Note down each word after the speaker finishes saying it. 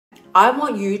I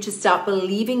want you to start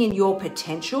believing in your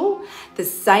potential the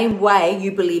same way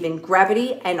you believe in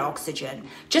gravity and oxygen.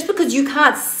 Just because you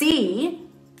can't see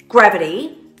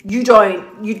gravity,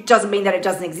 doesn't mean that it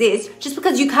doesn't exist. Just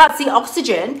because you can't see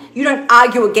oxygen, you don't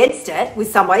argue against it with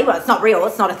somebody. Well, it's not real,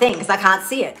 it's not a thing because I can't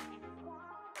see it.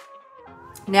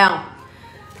 Now,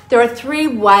 there are 3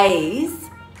 ways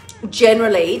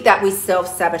generally that we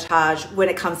self-sabotage when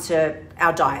it comes to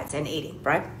our diets and eating,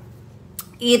 right?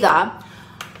 Either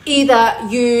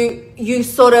you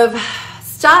sort of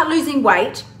start losing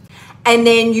weight and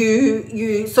then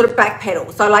you sort of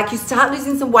backpedal. So like you start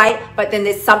losing some weight, but then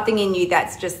there's something in you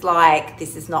that's just like,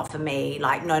 this is not for me.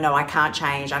 Like, no, I can't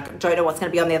change. I don't know what's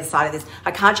going to be on the other side of this.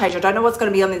 I can't change. I don't know what's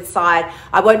going to be on the other side.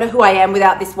 I won't know who I am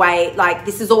without this weight. Like,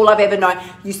 this is all I've ever known.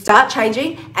 You start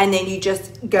changing and then you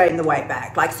just gain the weight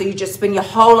back. Like, so you just spend your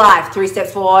whole life 3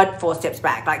 steps forward, 4 steps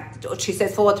back, like 2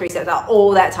 steps forward, 3 steps out, all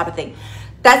that type of thing.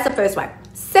 That's the first way.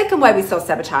 Second way we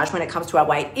self-sabotage when it comes to our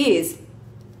weight is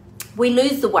we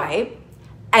lose the weight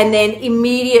and then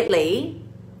immediately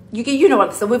you know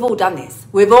what, so we've all done this.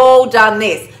 We've all done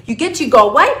this. You get to your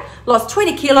goal weight, lost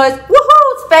 20 kilos,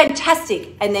 woohoo, it's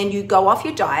fantastic. And then you go off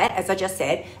your diet, as I just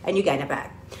said, and you gain it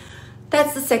back.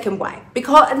 That's the second way.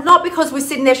 Not because we're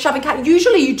sitting there shoving cake.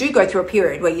 Usually you do go through a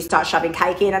period where you start shoving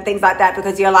cake in and things like that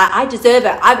because you're like, I deserve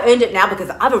it. I've earned it now because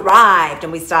I've arrived.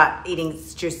 And we start eating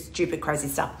stupid, crazy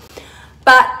stuff.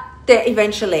 But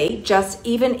eventually, just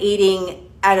even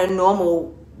eating at a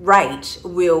normal rate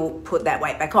will put that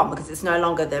weight back on because it's no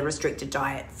longer the restricted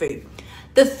diet food.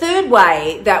 The third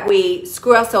way that we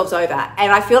screw ourselves over,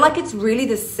 and I feel like it's really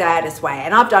the saddest way,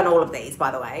 and I've done all of these,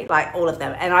 by the way, like all of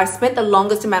them, and I've spent the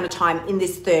longest amount of time in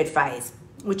this third phase,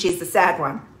 which is the sad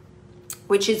one,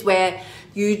 which is where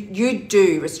you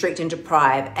do restrict and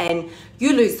deprive and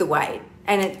you lose the weight,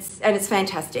 and it's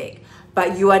fantastic.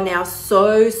 But you are now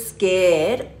so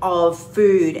scared of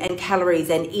food and calories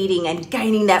and eating and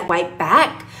gaining that weight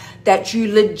back that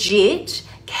you legit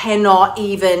cannot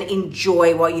even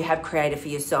enjoy what you have created for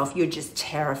yourself. You're just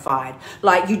terrified.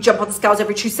 Like you jump on the scales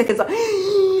every 2 seconds, like,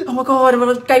 oh my God, I'm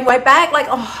gonna gain weight back. Like,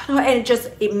 oh no, and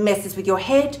it messes with your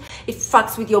head. It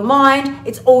fucks with your mind.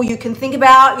 It's all you can think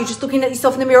about. You're just looking at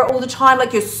yourself in the mirror all the time.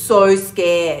 Like you're so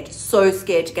scared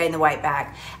to gain the weight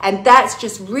back. And that's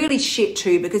just really shit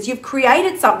too, because you've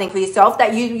created something for yourself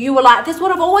that you were like, this is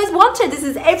what I've always wanted. This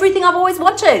is everything I've always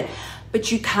wanted. But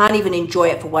you can't even enjoy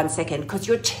it for 1 second because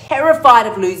you're terrified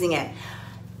of losing it.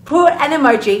 Put an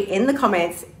emoji in the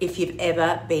comments if you've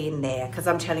ever been there, because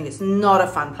I'm telling you, it's not a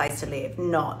fun place to live,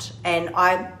 not. And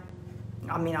I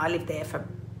lived there for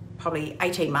probably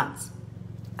 18 months.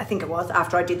 I think it was,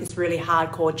 after I did this really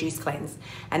hardcore juice cleanse.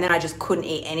 And then I just couldn't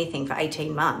eat anything for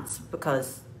 18 months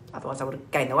because otherwise I would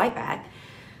have gained the weight back.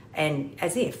 And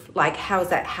as if, like,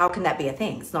 how can that be a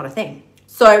thing? It's not a thing.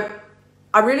 So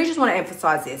I really just want to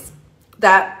emphasize this,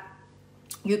 that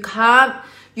you can't,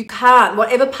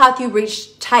 whatever path you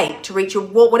take to reach your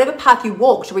walk, whatever path you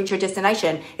walk to reach your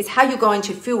destination is how you're going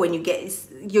to feel when you're going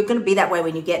to be that way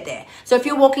when you get there. So if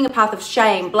you're walking a path of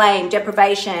shame, blame,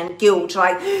 deprivation, guilt,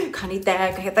 like, can't eat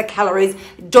that, can't get the calories,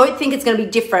 don't think it's going to be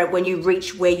different when you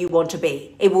reach where you want to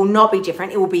be. It will not be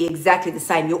different. It will be exactly the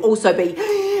same. You'll also be,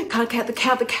 can't count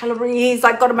the calories,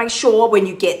 like, got to make sure when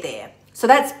you get there. So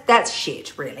that's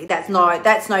shit, really. That's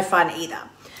no fun either.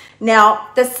 Now,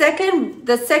 the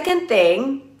second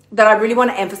thing that I really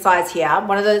want to emphasize here,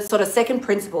 one of the sort of second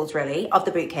principles really of the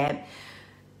boot camp,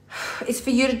 is for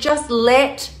you to just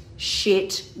let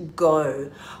shit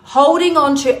go. Holding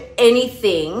on to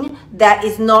anything that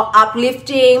is not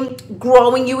uplifting,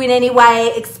 growing you in any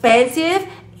way, expansive,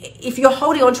 if you're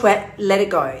holding on to it, let it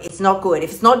go. It's not good.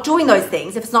 If it's not doing those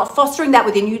things, if it's not fostering that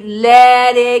within you,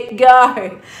 let it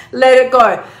go. Let it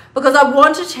go. Because I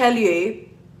want to tell you,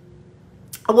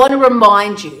 I want to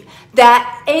remind you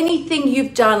that anything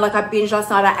you've done, like I binged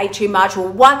last night, I ate too much, or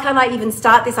why can't I even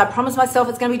start this? I promised myself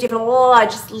it's going to be different. Oh, I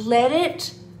just let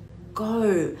it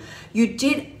go.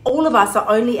 All of us are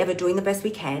only ever doing the best we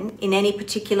can in any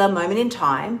particular moment in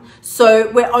time.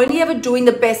 So we're only ever doing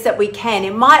the best that we can.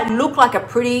 It might look like a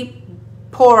pretty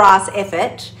poor ass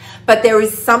effort, but there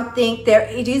is something there.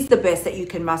 It is the best that you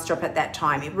can muster up at that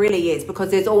time. It really is,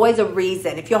 because there's always a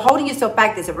reason. If you're holding yourself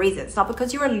back, there's a reason. It's not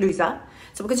because you're a loser.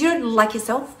 It's not because you don't like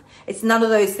yourself. It's none of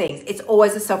those things. It's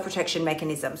always a self-protection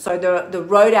mechanism. So the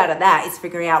road out of that is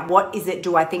figuring out, what is it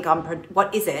that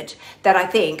I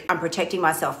think I'm protecting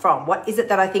myself from? What is it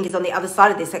that I think is on the other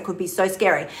side of this that could be so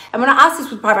scary? And when I ask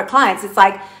this with private clients, it's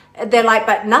like, they're like,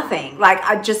 but nothing. Like,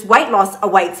 I just weight loss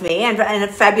awaits me and a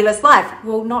fabulous life.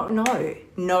 Well, no.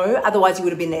 Otherwise, you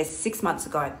would have been there 6 months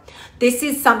ago. This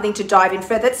is something to dive in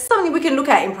further. It's something we can look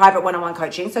at in private one-on-one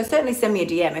coaching. So certainly send me a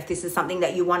DM if this is something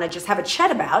that you want to just have a chat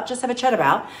about.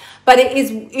 But it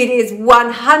is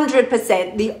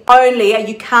 100% the only, and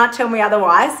you can't tell me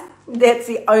otherwise. That's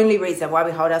the only reason why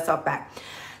we hold ourselves back.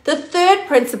 The third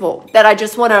principle that I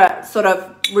just want to sort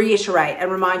of reiterate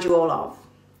and remind you all of.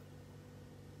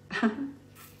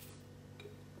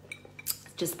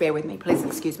 Just bear with me, please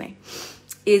excuse me.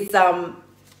 Yes, oh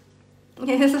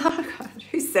God,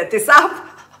 who set this up?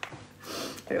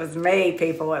 It was me,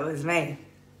 people, it was me.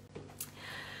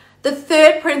 The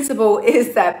third principle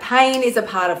is that pain is a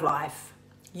part of life.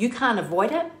 You can't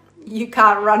avoid it. You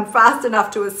can't run fast enough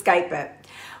to escape it.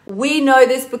 We know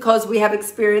this because we have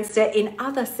experienced it in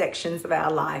other sections of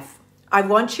our life. I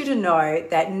want you to know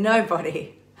that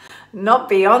nobody, not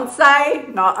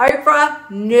Beyonce, not Oprah,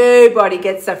 nobody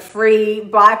gets a free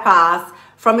bypass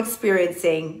from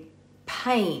experiencing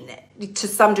pain to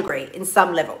some degree, in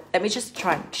some level. Let me just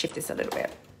try and shift this a little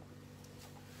bit.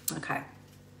 Okay.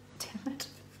 Damn it.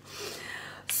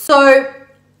 So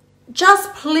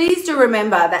just please do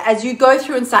remember that as you go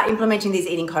through and start implementing these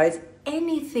eating codes,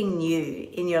 anything new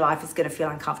in your life is going to feel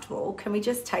uncomfortable. Can we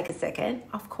just take a second?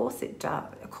 Of course it does.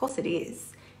 Of course it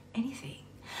is. Anything.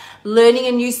 Learning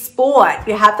a new sport,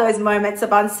 you have those moments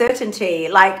of uncertainty,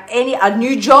 like a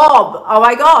new job. Oh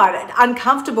my God,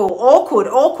 uncomfortable, awkward.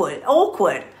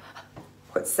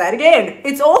 Let's say it again.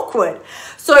 It's awkward.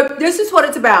 So this is what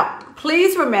it's about.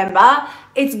 Please remember,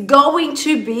 it's going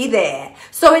to be there.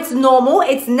 So it's normal,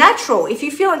 it's natural. If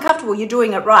you feel uncomfortable, you're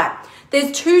doing it right.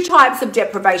 There's two types of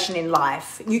deprivation in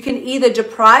life. You can either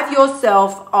deprive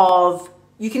yourself of,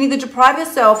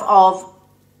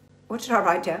 what did I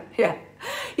write down? Yeah.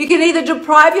 You can either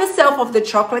deprive yourself of the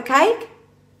chocolate cake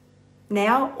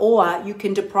now, or you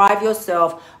can deprive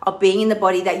yourself of being in the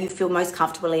body that you feel most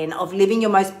comfortable in, of living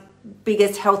your most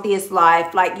biggest, healthiest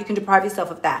life. Like, you can deprive yourself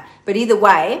of that. But either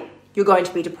way, you're going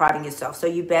to be depriving yourself. So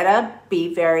you better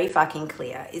be very fucking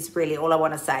clear is really all I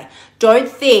want to say. Don't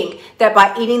think that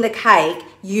by eating the cake,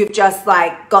 you've just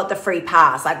like got the free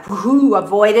pass. Like, whoo,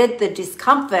 avoided the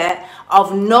discomfort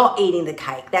of not eating the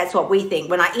cake. That's what we think.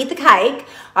 When I eat the cake,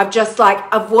 I've just like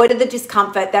avoided the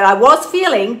discomfort that I was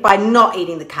feeling by not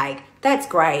eating the cake. That's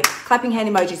great. Clapping hand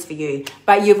emojis for you.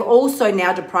 But you've also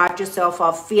now deprived yourself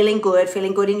of feeling good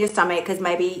in your stomach because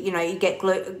maybe, you know, you get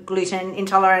gluten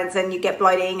intolerance and you get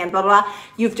bloating and blah, blah.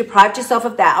 You've deprived yourself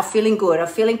of that, of feeling good,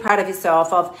 of feeling proud of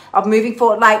yourself, of moving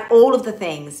forward, like all of the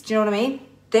things. Do you know what I mean?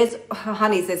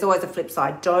 Honeys, there's always a flip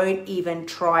side. Don't even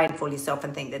try and fool yourself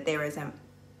and think that there isn't.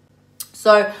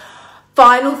 So,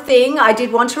 final thing I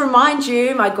did want to remind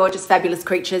you, my gorgeous, fabulous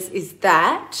creatures, is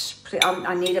that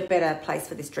I need a better place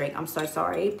for this drink. I'm so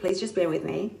sorry. Please just bear with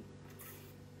me.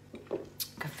 I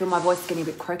can feel my voice getting a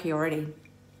bit croaky already.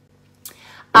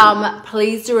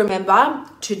 Please do remember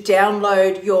to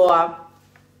download your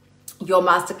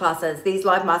masterclasses, these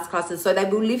live masterclasses. So they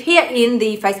will live here in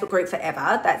the Facebook group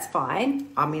forever. That's fine.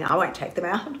 I mean, I won't take them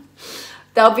out.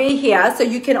 They'll be here, so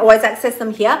you can always access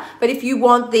them here. But if you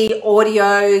want the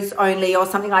audios only or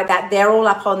something like that, they're all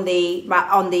up on the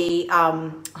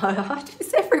I do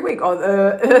this every week.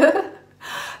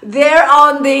 They're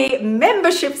on the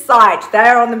membership site.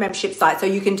 They're on the membership site, so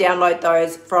you can download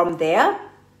those from there.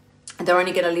 And they're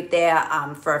only going to live there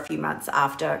for a few months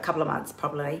after, a couple of months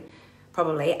probably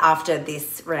after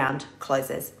this round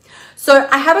closes. So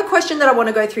I have a question that I want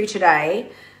to go through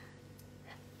today.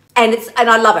 And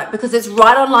I love it because it's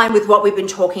right on line with what we've been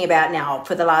talking about now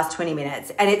for the last 20 minutes.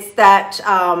 And it's that,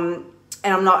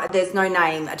 there's no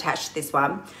name attached to this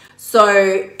one.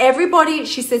 So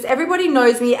she says, everybody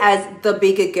knows me as the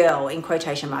bigger girl, in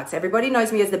quotation marks. Everybody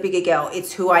knows me as the bigger girl.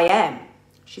 It's who I am.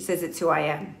 She says it's who I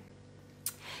am.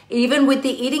 Even with the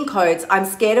eating codes, I'm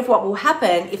scared of what will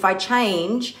happen if I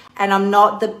change and I'm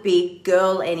not the big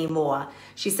girl anymore.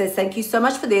 She says, thank you so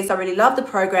much for this. I really love the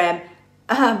program.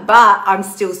 But I'm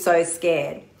still so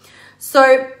scared.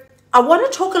 So I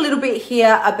want to talk a little bit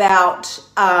here about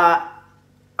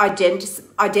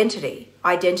identity,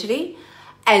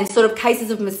 and sort of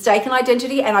cases of mistaken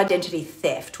identity and identity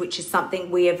theft, which is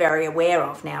something we are very aware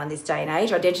of now in this day and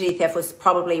age. Identity theft was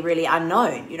probably really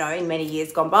unknown, you know, in many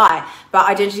years gone by, but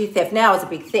identity theft now is a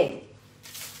big thing.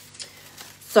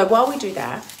 So while we do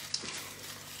that,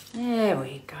 there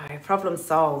we go, problem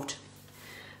solved.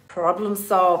 Problem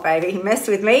solved, baby. Mess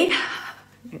with me,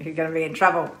 you're going to be in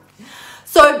trouble.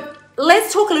 So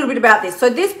let's talk a little bit about this. So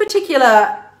this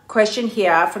particular question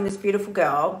here from this beautiful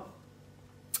girl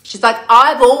She's like,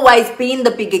 I've always been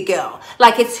the bigger girl.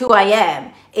 Like, it's who I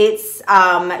am. It's,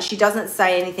 she doesn't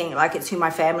say anything like it's who my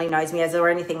family knows me as or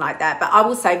anything like that. But I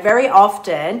will say very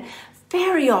often,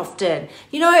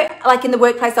 you know, like in the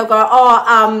workplace, I'll go,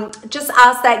 oh, just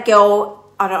ask that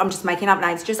girl, I'm just making up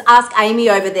names. Just ask Amy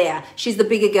over there. She's the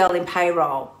bigger girl in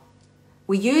payroll.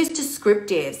 We use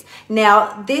descriptives.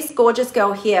 Now, this gorgeous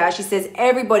girl here, she says,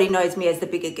 everybody knows me as the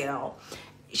bigger girl.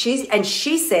 She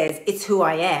says it's who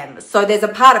I am. So there's a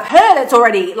part of her that's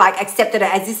already like accepted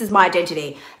it as this is my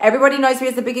identity. Everybody knows me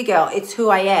as the bigger girl. It's who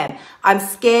I am. I'm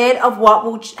scared of what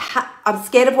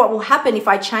will happen if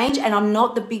I change and I'm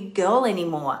not the big girl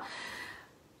anymore.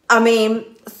 I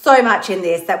mean, so much in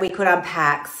this that we could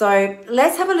unpack. So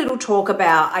let's have a little talk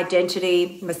about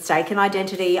identity, mistaken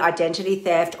identity, identity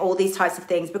theft, all these types of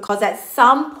things, because at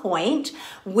some point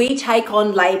we take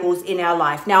on labels in our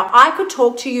life. Now, I could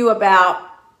talk to you about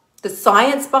the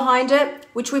science behind it,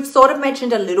 which we've sort of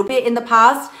mentioned a little bit in the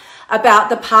past, about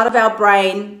the part of our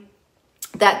brain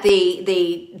that the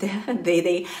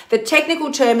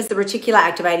technical term is the reticular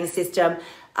activating system.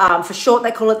 For short,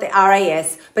 they call it the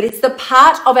RAS, but it's the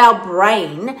part of our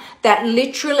brain that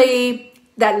literally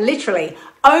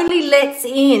only lets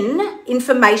in,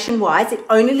 information-wise, it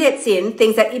only lets in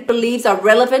things that it believes are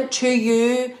relevant to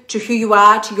you, to who you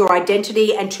are, to your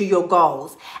identity, and to your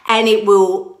goals. And it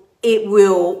will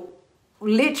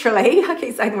literally, I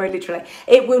keep saying the word literally,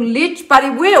 it will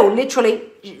literally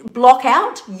block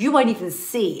out. You won't even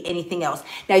see anything else.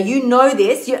 Now, you know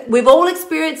this. We've all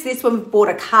experienced this when we've bought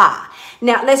a car.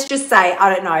 Now, let's just say,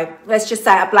 I don't know, let's just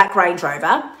say a black Range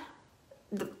Rover.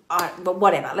 But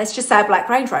whatever. Let's just say a black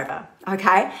Range Rover,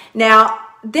 okay? Now,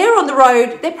 they're on the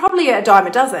road. They're probably a dime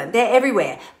a dozen. They're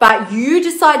everywhere. But you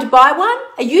decide to buy one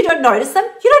and you don't notice them.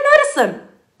 You don't notice them.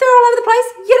 They're all over the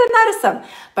place. You don't notice them.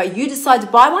 But you decide to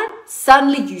buy one,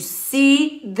 suddenly you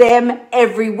see them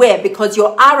everywhere because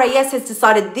your RAS has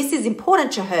decided this is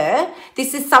important to her.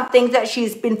 This is something that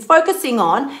she's been focusing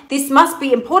on. This must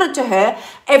be important to her.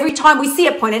 Every time we see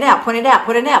it, point it out, point it out,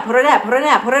 put it out, put it out, put it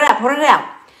out, put it out, put it out.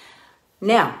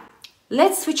 Now,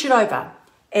 let's switch it over.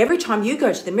 Every time you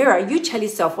go to the mirror, you tell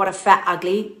yourself what a fat,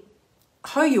 ugly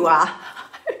hoe you are.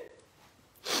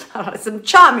 Some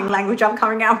charming language I'm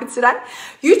coming out with today.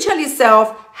 You tell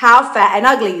yourself how fat and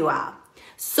ugly you are.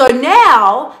 So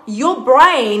now your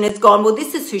brain has gone, well,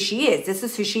 this is who she is. This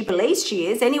is who she believes she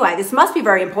is. Anyway, this must be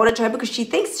very important to her because she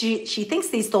thinks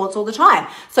these thoughts all the time.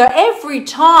 So every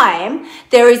time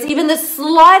there is even the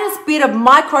slightest bit of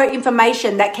micro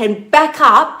information that can back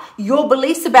up your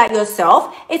beliefs about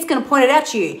yourself, it's going to point it out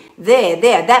to you. There,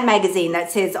 that magazine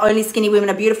that says only skinny women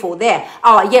are beautiful. There.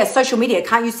 Oh, yeah, social media.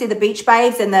 Can't you see the beach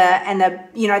babes and the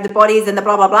you know, the bodies and the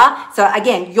blah, blah, blah? So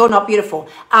again, you're not beautiful.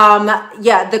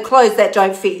 Yeah, the clothes that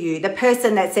don't fit you, the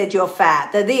person that said you're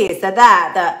fat, the this, the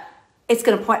that, it's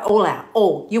going to point all out,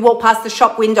 all. You walk past the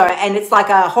shop window and it's like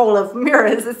a hall of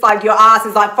mirrors. It's like your ass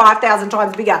is like 5,000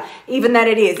 times bigger even than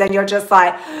it is. And you're just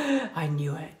like, I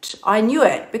knew it. I knew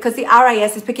it because the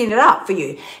RAS is picking it up for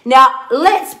you. Now,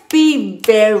 let's be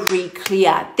very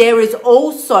clear. There is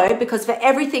also, because for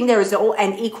everything, there is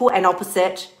an equal and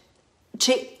opposite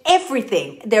to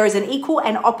everything. There is an equal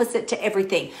and opposite to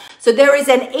everything. So there is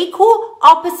an equal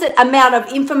opposite amount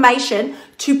of information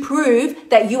to prove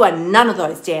that you are none of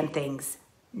those damn things.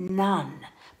 None.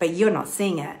 But you're not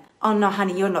seeing it. Oh no,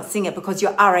 honey, you're not seeing it because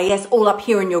your RAS all up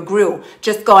here in your grill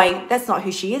just going, that's not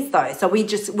who she is though. So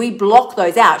we block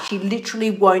those out. She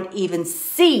literally won't even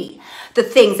see the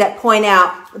things that point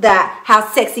out that how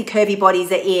sexy curvy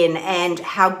bodies are in and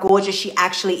how gorgeous she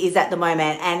actually is at the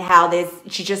moment and how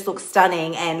she just looks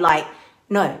stunning and like,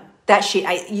 no, that shit,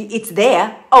 it's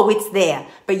there. Oh, it's there.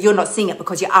 But you're not seeing it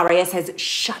because your RAS has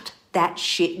shut that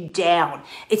shit down.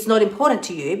 It's not important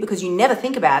to you because you never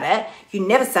think about it. You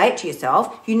never say it to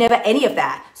yourself. You never any of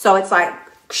that. So it's like,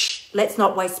 let's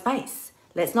not waste space.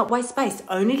 Let's not waste space.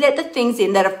 Only let the things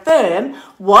in that affirm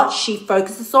what she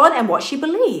focuses on and what she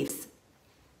believes.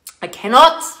 I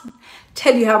cannot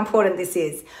tell you how important this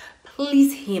is.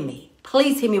 Please hear me.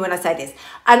 Please hear me when I say this.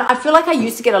 And I feel like I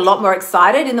used to get a lot more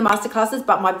excited in the masterclasses,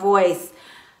 but my voice,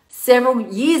 several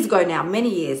years ago now, many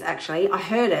years actually, I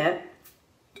heard it.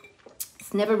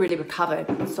 It's never really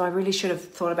recovered. So I really should have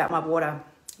thought about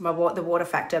the water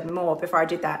factor more before I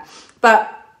did that.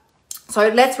 But so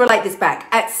let's relate this back.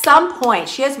 At some point,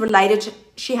 she has related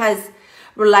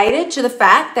to the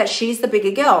fact that she's the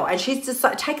bigger girl and she's just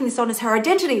taken this on as her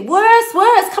identity. Worse.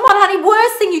 Come on, honey.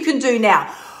 Worst thing you can do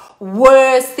now.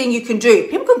 Worst thing you can do.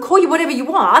 People can call you whatever you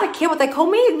want. I don't care what they call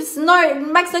me. It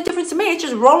makes no difference to me. It's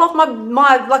just roll off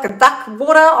my like a duck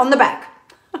water on the back.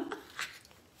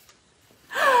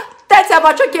 That's how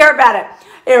much I care about it.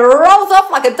 It rolls off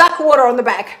like a duck water on the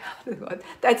back.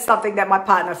 That's something that my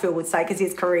partner Phil would say because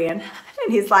he's Korean.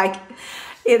 And he's like,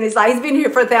 he's been here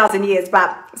for 1,000 years,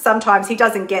 but sometimes he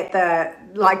doesn't get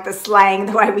the slang,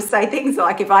 the way we say things.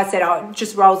 Like if I said, oh, it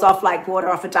just rolls off like water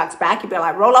off a duck's back, he'd be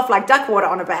like, roll off like duck water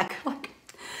on a back.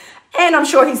 And I'm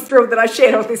sure he's thrilled that I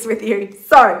shared all this with you.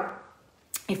 So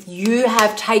if you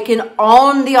have taken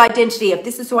on the identity of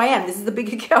this is who I am, this is the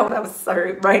bigger girl, that was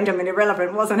so random and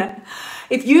irrelevant, wasn't it?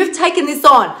 If you've taken this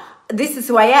on, this is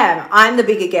who I am, I'm the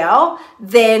bigger girl,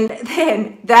 then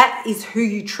that is who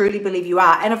you truly believe you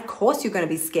are. And of course you're going to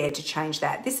be scared to change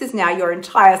that. This is now your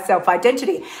entire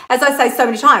self-identity. As I say so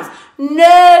many times,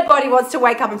 nobody wants to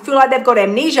wake up and feel like they've got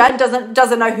amnesia and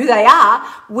doesn't know who they are.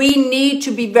 We need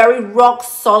to be very rock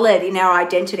solid in our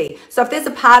identity. So if there's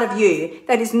a part of you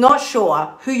that is not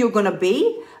sure who you're going to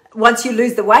be, once you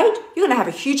lose the weight, you're going to have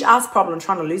a huge ass problem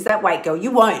trying to lose that weight, girl.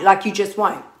 You won't, you just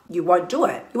won't. You won't do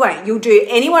it. You won't. You'll do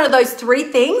any one of those 3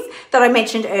 things that I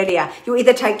mentioned earlier. You'll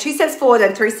either take 2 steps forward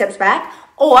and 3 steps back,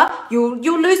 or you'll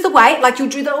lose the weight, you'll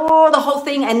do the whole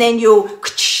thing, and then you'll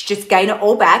just gain it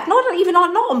all back. Not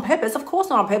on purpose. Of course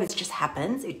not on purpose. It just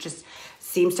happens. It just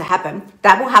seems to happen.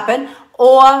 That will happen.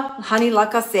 Or, honey,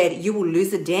 like I said, you will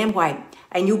lose the damn weight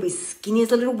and you'll be skinny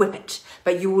as a little whippet,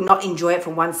 but you will not enjoy it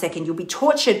for 1 second. You'll be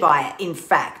tortured by it. In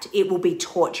fact, it will be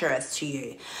torturous to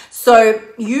you. So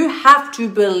you have to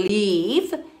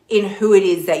believe in who it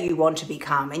is that you want to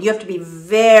become. And you have to be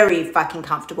very fucking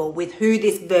comfortable with who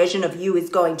this version of you is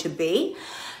going to be.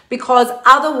 Because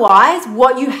otherwise,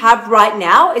 what you have right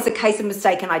now is a case of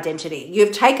mistaken identity.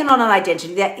 You've taken on an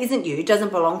identity that isn't you,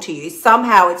 doesn't belong to you.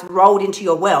 Somehow it's rolled into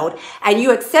your world and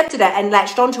you accepted it and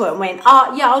latched onto it and went,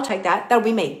 oh, yeah, I'll take that. That'll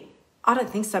be me. I don't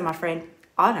think so, my friend.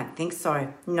 I don't think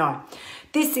so. No.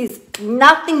 This is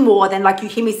nothing more than, like you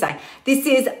hear me say, this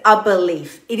is a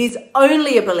belief. It is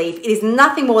only a belief. It is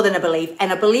nothing more than a belief.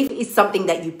 And a belief is something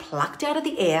that you plucked out of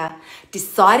the air,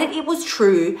 decided it was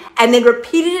true, and then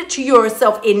repeated it to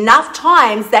yourself enough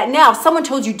times that now if someone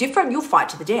tells you different, you'll fight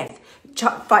to the death.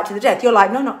 Fight to the death. You're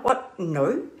like, no, what?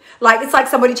 No. It's like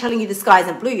somebody telling you the sky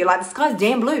isn't blue. You're like, the sky's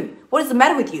damn blue. What is the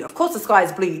matter with you? Of course the sky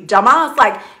is blue, you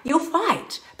dumbass. You'll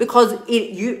fight because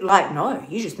no,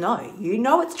 you just know. You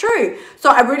know it's true. So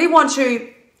I really want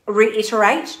to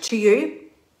reiterate to you,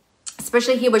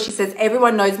 especially here where she says,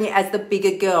 everyone knows me as the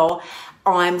bigger girl.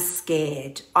 I'm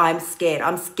scared. I'm scared.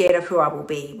 I'm scared of who I will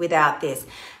be without this.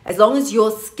 As long as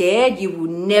you're scared, you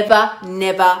will never,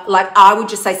 I would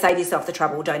just say save yourself the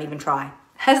trouble. Don't even try.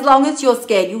 As long as you're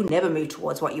scared, you'll never move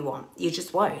towards what you want. You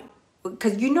just won't.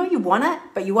 Because you know you want it,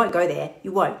 but you won't go there.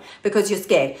 You won't because you're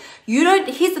scared.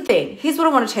 Here's the thing. Here's what I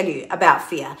want to tell you about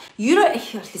fear.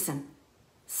 Listen,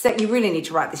 you really need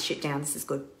to write this shit down. This is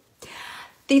good.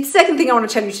 The second thing I want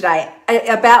to tell you today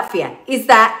about fear is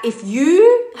that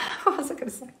what was I going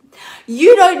to say?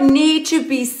 You don't need to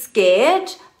be scared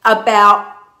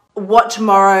about what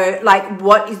tomorrow,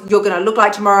 you're going to look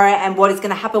like tomorrow and what is going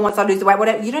to happen once I lose the weight,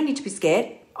 whatever. You don't need to be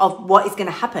scared of what is going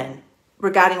to happen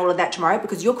regarding all of that tomorrow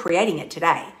because you're creating it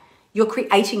today. You're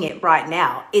creating it right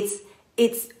now.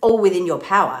 It's all within your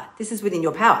power. This is within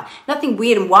your power. Nothing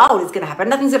weird and wild is going to happen.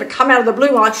 Nothing's going to come out of the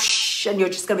blue and shh, and you're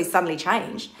just going to be suddenly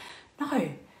changed.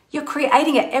 No, you're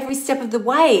creating it every step of the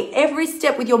way. Every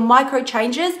step with your micro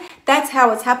changes, that's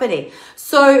how it's happening.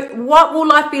 So what will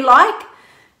life be like?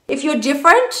 If you're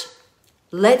different,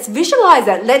 let's visualize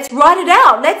it. Let's write it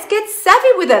out. Let's get savvy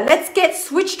with it. Let's get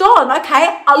switched on.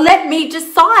 Okay, let me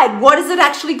decide what is it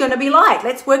actually going to be like.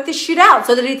 Let's work this shit out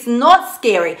so that it's not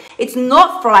scary. It's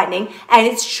not frightening. And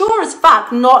it's sure as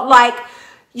fuck not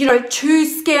too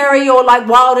scary or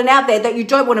wild and out there that you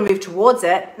don't want to move towards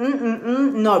it.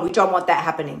 No, we don't want that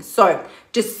happening. So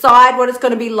decide what it's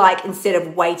going to be like instead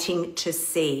of waiting to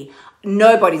see.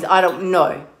 I don't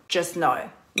know. Just know.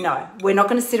 No, we're not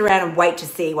going to sit around and wait to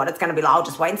see what it's going to be like. I'll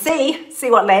just wait and see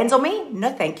what lands on me.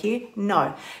 No, thank you.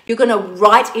 No, you're going to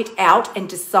write it out and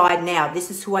decide now.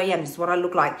 This is who I am. This is what I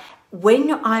look like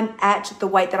when I'm at the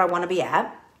weight that I want to be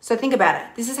at. So think about it.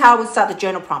 This is how I would start the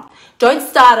journal prompt. Don't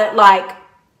start it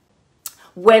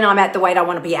when I'm at the weight I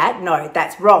want to be at. No,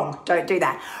 that's wrong. Don't do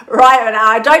that. Right? And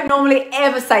I don't normally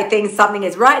ever say something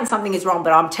is right and something is wrong,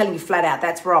 but I'm telling you flat out,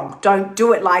 that's wrong. Don't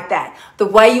do it like that. The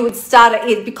way you would start it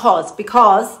is because,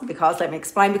 let me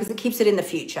explain, because it keeps it in the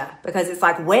future. Because it's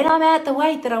when I'm at the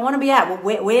weight that I want to be at,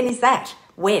 well, when is that?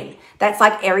 When? That's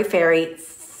like airy fairy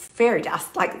dust.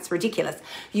 It's ridiculous.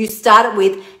 You start it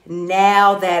with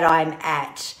now that I'm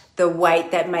at the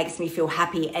weight that makes me feel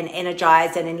happy and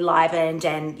energized and enlivened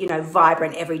and,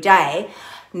 vibrant every day.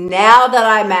 Now that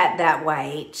I'm at that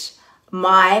weight,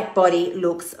 My body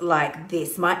looks like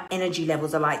this. My energy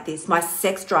levels are like this. My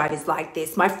sex drive is like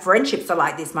this. My friendships are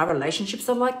like this. My relationships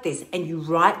are like this. And you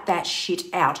write that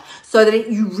shit out so that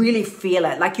you really feel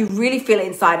it. Like you really feel it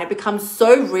inside, and it becomes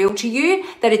so real to you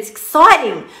that it's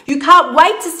exciting. You can't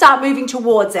wait to start moving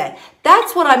towards it.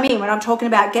 That's what I mean when I'm talking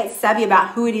about get savvy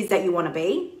about who it is that you want to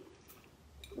be.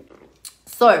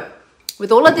 So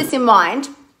with all of this in mind,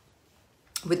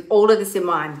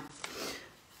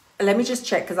 let me just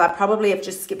check, because I probably have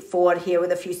just skipped forward here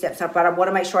with a few steps up, but I want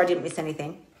to make sure I didn't miss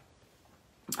anything.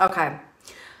 Okay.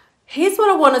 Here's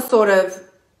what I want to sort of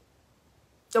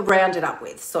round it up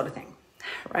with, sort of thing.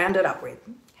 Round it up with.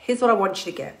 Here's what I want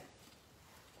you to get.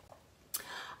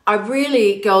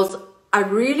 Girls, I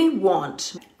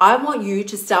want you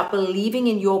to start believing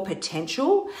in your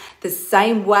potential the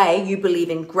same way you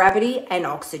believe in gravity and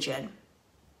oxygen.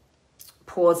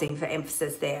 Pausing for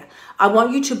emphasis there. I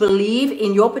want you to believe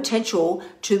in your potential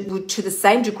to the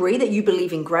same degree that you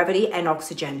believe in gravity and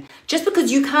oxygen. Just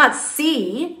because you can't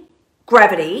see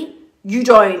gravity,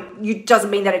 doesn't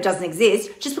mean that it doesn't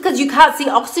exist. Just because you can't see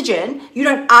oxygen, you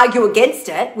don't argue against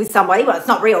it with somebody. Well, it's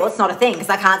not real, it's not a thing because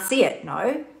I can't see it.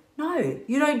 No,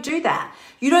 you don't do that.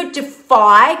 You don't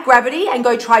defy gravity and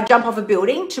go try jump off a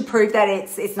building to prove that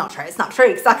it's not true. It's not true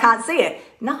because I can't see it.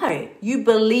 No, you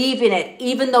believe in it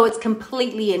even though it's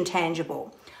completely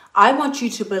intangible. I want you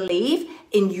to believe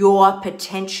in your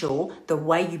potential the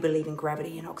way you believe in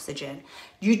gravity and oxygen.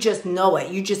 You just know it.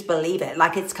 You just believe it.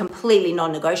 Like it's completely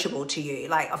non-negotiable to you.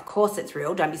 Like, of course it's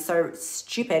real. Don't be so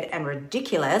stupid and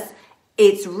ridiculous.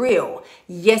 It's real.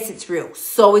 Yes, it's real.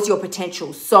 So is your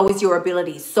potential. So is your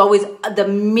ability. So is the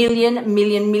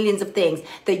millions of things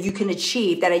that you can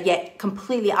achieve that are yet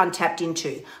completely untapped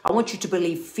into. I want you to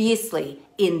believe fiercely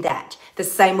in that. The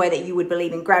same way that you would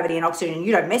believe in gravity and oxygen.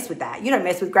 You don't mess with that. You don't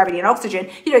mess with gravity and oxygen.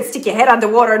 You don't stick your head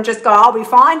underwater and just go, I'll be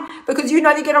fine, because you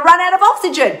know you're going to run out of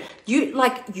oxygen. You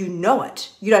know it.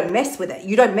 You don't mess with it.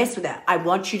 You don't mess with it. I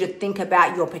want you to think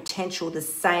about your potential the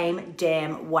same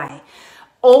damn way.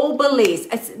 All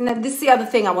beliefs, now this is the other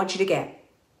thing I want you to get.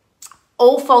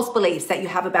 All false beliefs that you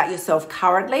have about yourself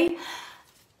currently,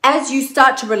 as you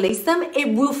start to release them,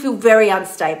 it will feel very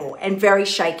unstable and very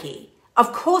shaky.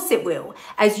 Of course it will.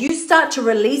 As you start to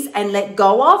release and let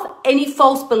go of any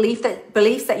false beliefs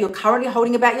that you're currently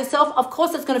holding about yourself, of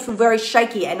course it's going to feel very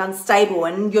shaky and unstable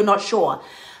and you're not sure.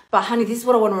 But honey, this is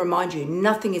what I want to remind you.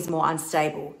 Nothing is more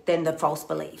unstable than the false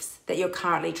beliefs that you're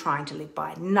currently trying to live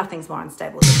by. Nothing's more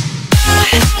unstable than that.